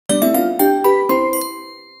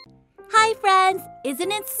friends,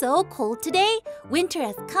 isn't it so cold today? Winter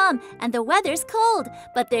has come and the weather's cold,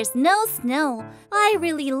 but there's no snow. I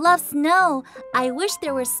really love snow. I wish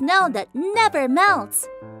there were snow that never melts.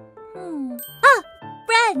 Ah,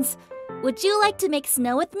 friends, would you like to make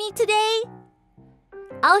snow with me today?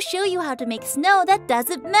 I'll show you how to make snow that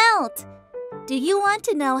doesn't melt. Do you want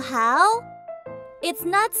to know how? It's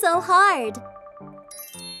not so hard.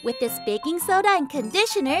 With this baking soda and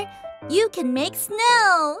conditioner, you can make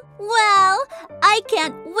snow! Wow! I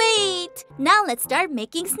can't wait! Now let's start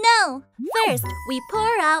making snow. First, we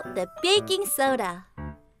pour out the baking soda.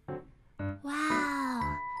 Wow!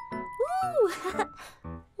 Woo!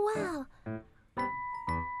 Wow!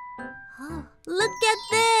 Oh, look at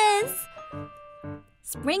this!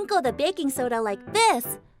 Sprinkle the baking soda like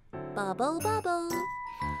this. Bubble, bubble.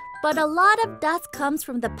 But a lot of dust comes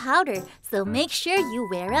from the powder, so make sure you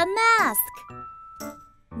wear a mask.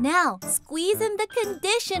 Now, squeeze in the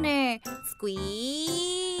conditioner. Squeeze.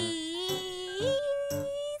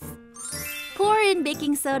 Pour in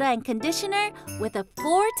baking soda and conditioner with a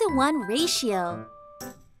 4:1 ratio.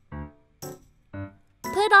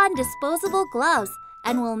 Put on disposable gloves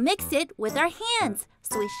and we'll mix it with our hands.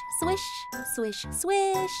 Swish, swish, swish,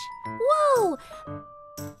 swish. Whoa!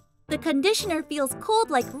 The conditioner feels cold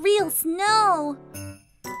like real snow.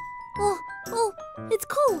 Oh, it's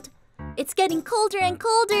cold. It's getting colder and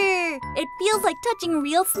colder. It feels like touching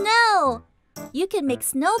real snow. You can make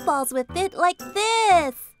snowballs with it like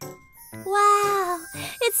this. Wow,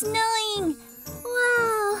 it's snowing.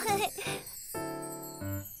 Wow.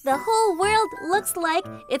 The whole world looks like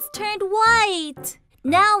it's turned white.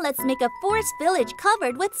 Now let's make a forest village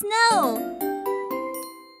covered with snow.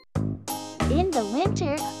 In the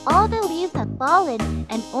winter, all the leaves have fallen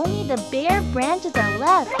and only the bare branches are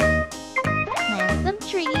left. Plant some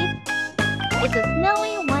trees. It's a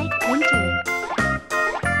snowy white winter.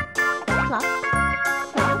 Plop,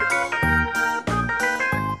 plop.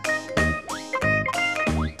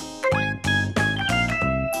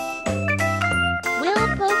 We'll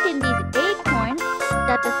poke in these acorns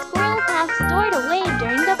that the squirrels have stored away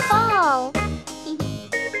during the fall.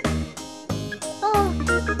 Oh,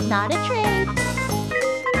 not a trade.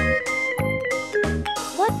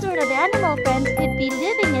 What sort of animal friends could be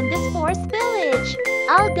living in this forest village?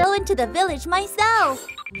 I'll go into the village myself.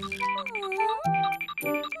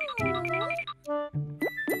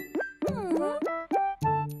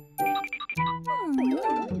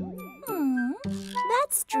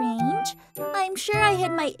 That's strange. I'm sure I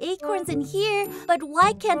hid my acorns in here, but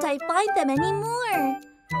why can't I find them anymore?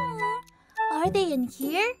 Are they in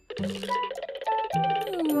here?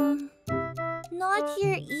 Not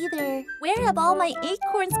here either. Where have all my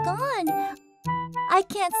acorns gone? I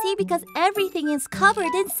can't see because everything is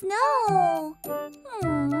covered in snow.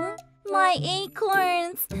 My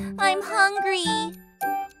acorns. I'm hungry.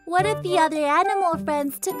 What if the other animal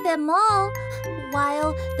friends took them all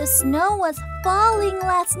while the snow was falling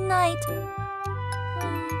last night?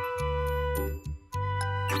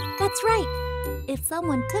 That's right. If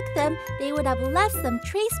someone took them, they would have left some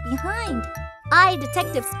trace behind. I,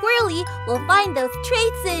 Detective Squirrely, will find those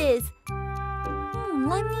traces.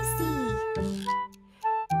 Let me see.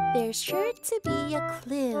 There's sure to be a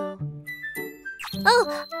clue.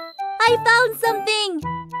 Oh, I found something!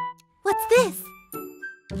 What's this?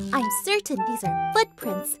 I'm certain these are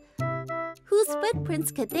footprints. Whose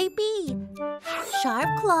footprints could they be? Sharp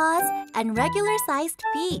claws and regular-sized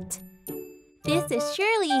feet. This is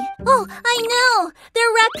surely... Oh, I know!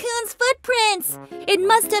 They're Raccoon's footprints! It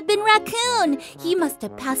must have been Raccoon! He must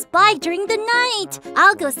have passed by during the night!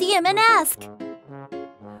 I'll go see him and ask.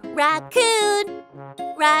 Raccoon!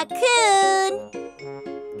 Raccoon!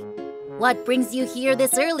 What brings you here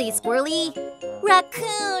this early, Squirrely?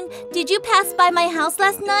 Raccoon, did you pass by my house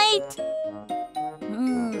last night?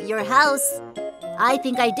 Your house? I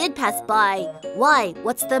think I did pass by. Why?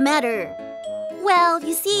 What's the matter? Well,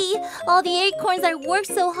 you see, all the acorns I worked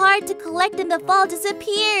so hard to collect in the fall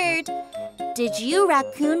disappeared. Did you,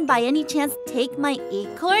 Raccoon, by any chance take my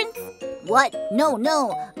acorns? What?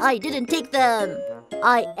 No, I didn't take them.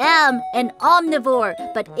 I am an omnivore,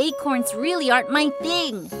 but acorns really aren't my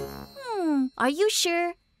thing. Are you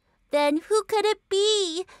sure? Then who could it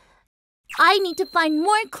be? I need to find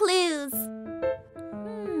more clues.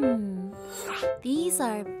 These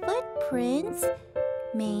are footprints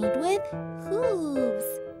made with hooves.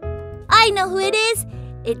 I know who it is.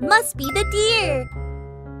 It must be the deer.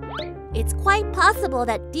 It's quite possible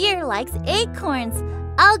that deer likes acorns.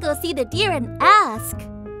 I'll go see the deer and ask.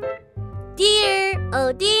 Deer,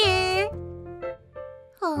 oh deer.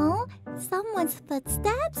 Oh, someone's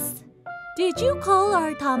footsteps? Did you call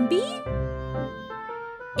our Tambi?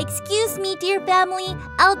 Excuse me, dear family.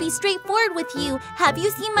 I'll be straightforward with you. Have you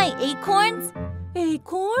seen my acorns?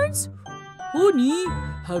 Acorns? Honey,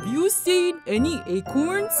 have you seen any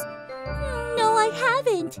acorns? No, I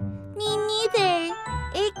haven't. Me neither.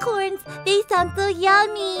 Acorns, they sound so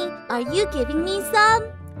yummy. Are you giving me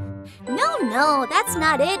some? No, that's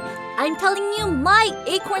not it. I'm telling you my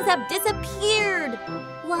acorns have disappeared.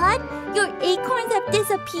 What? Your acorns have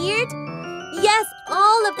disappeared? Yes,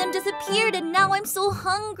 all of them disappeared and now I'm so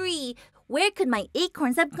hungry. Where could my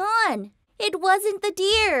acorns have gone? It wasn't the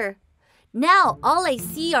deer. Now all I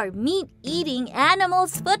see are meat-eating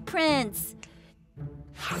animals' footprints.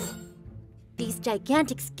 These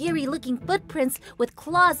gigantic, scary-looking footprints with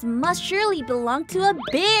claws must surely belong to a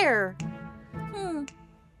bear.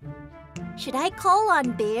 Should I call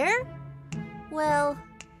on Bear? Well,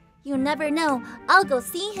 you never know. I'll go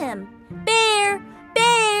see him. Bear!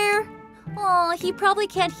 Bear! Oh, he probably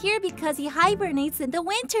can't hear because he hibernates in the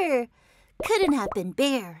winter. Couldn't have been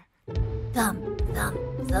Bear. Thump, thump,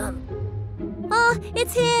 thump. Oh,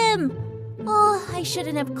 it's him! Oh, I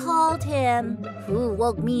shouldn't have called him. Who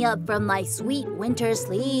woke me up from my sweet winter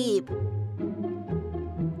sleep?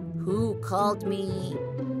 Who called me?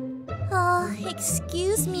 Oh,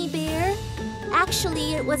 excuse me, Bear.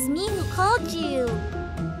 Actually, it was me who called you.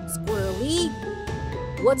 Squirrely?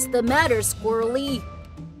 What's the matter, Squirrely?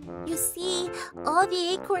 You see, all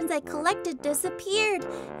the acorns I collected disappeared,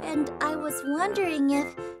 and I was wondering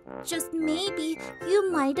if, just maybe,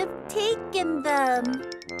 you might have taken them.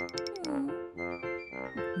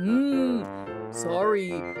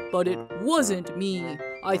 Sorry, but it wasn't me.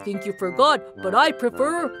 I think you forgot, but I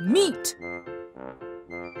prefer meat.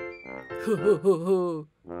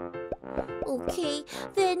 Okay,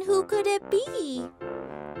 then who could it be?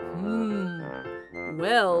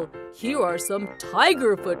 Well, here are some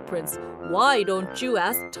tiger footprints. Why don't you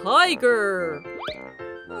ask Tiger?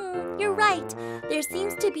 You're right. There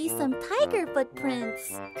seems to be some tiger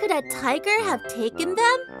footprints. Could a tiger have taken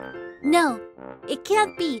them? No, it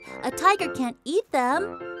can't be. A tiger can't eat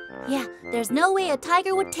them. Yeah, there's no way a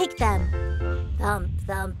tiger would take them. Thump,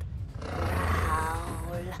 thump, growl.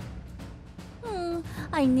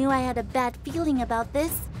 I knew I had a bad feeling about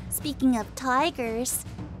this. Speaking of tigers,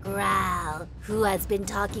 growl. Who has been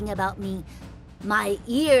talking about me? My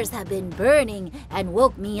ears have been burning and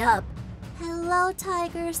woke me up. Hello,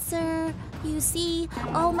 tiger sir. You see,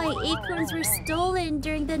 all my acorns were stolen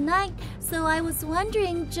during the night, so I was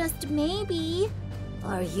wondering just maybe.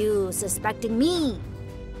 Are you suspecting me?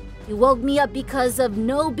 You woke me up because of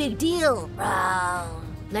no big deal. Growl.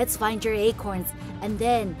 Let's find your acorns, and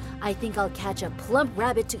then I think I'll catch a plump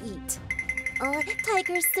rabbit to eat. Oh,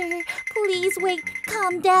 tiger sir, please wait,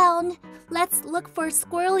 calm down. Let's look for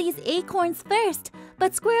Squirrely's acorns first.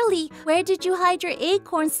 But Squirrely, where did you hide your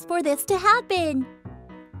acorns for this to happen?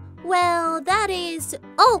 Well, that is...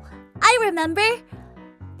 Oh, I remember.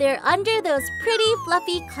 They're under those pretty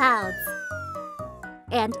fluffy clouds.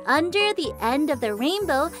 And under the end of the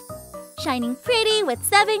rainbow, shining pretty with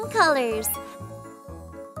 7 colors.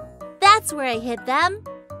 That's where I hid them.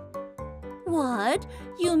 What?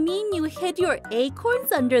 You mean you hid your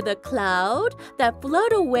acorns under the cloud that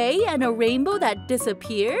float away and a rainbow that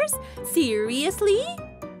disappears? Seriously?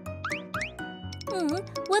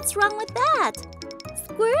 What's wrong with that?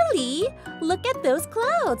 Squirrely, look at those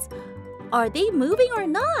clouds. Are they moving or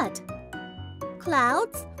not?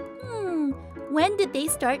 Clouds? When did they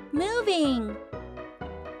start moving?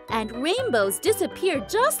 And rainbows disappear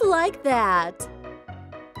just like that.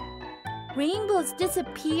 Rainbows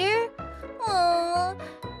disappear? Oh,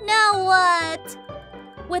 now what?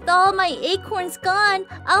 With all my acorns gone,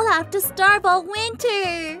 I'll have to starve all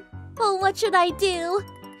winter. Oh, what should I do?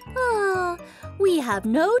 Oh, we have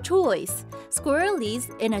no choice. Squirrely's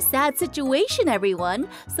in a sad situation, everyone,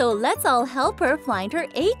 so let's all help her find her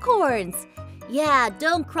acorns. Yeah,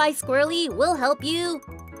 don't cry, Squirrely. We'll help you.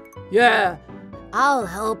 Yeah. I'll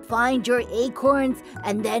help find your acorns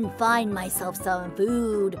and then find myself some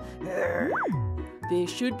food. This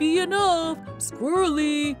should be enough.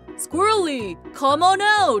 Squirrely, Squirrely, come on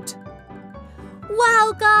out.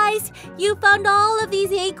 Wow, guys, you found all of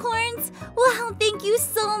these acorns? Wow, thank you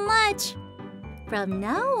so much. From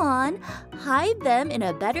now on, hide them in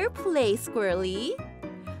a better place, Squirrely.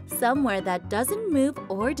 Somewhere that doesn't move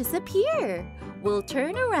or disappear. We'll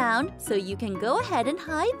turn around so you can go ahead and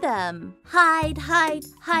hide them. Hide, hide,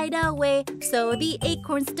 hide away so the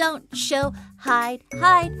acorns don't show. Hide,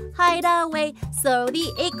 hide, hide away so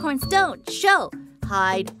the acorns don't show.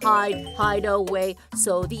 Hide, hide, hide away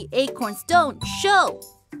so the acorns don't show.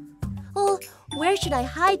 Oh, where should I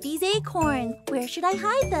hide these acorns? Where should I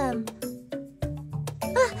hide them?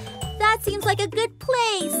 That's That seems like a good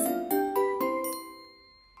place.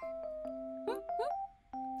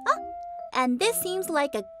 Oh, and this seems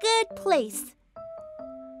like a good place.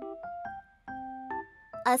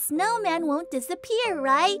 A snowman won't disappear,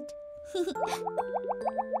 right?